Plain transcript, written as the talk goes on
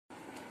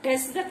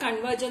test the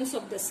convergence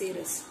of the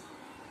series.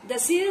 The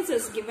series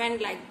is given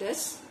like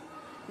this.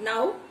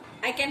 Now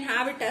I can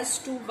have it as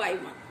 2 by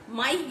 1.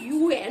 My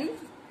UN,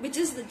 which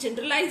is the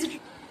generalized.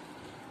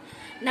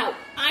 Now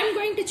I am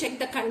going to check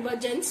the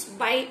convergence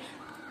by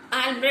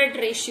Alembert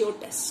ratio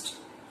test.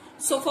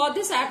 So for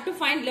this I have to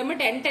find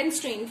limit n tends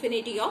to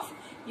infinity of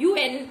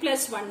un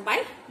plus 1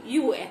 by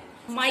un.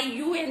 My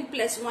un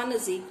plus 1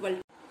 is equal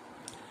to.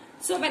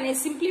 So when I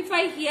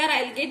simplify here,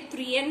 I will get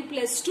 3n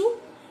plus 2.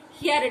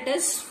 Here it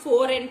is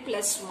 4n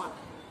plus 1.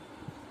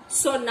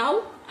 So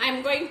now I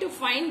am going to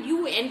find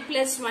un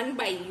plus 1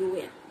 by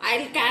un. I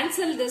will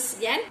cancel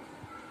this n.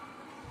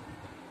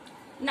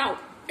 Now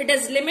it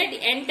is limit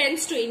n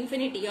tends to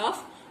infinity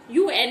of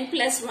un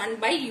plus 1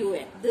 by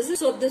un.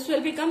 So this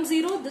will become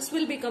 0, this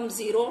will become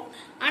 0,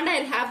 and I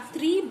will have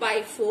 3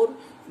 by 4,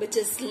 which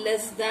is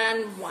less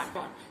than 1.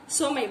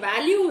 So my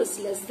value is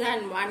less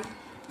than 1.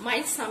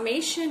 My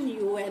summation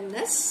un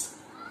is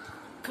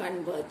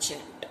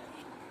convergent.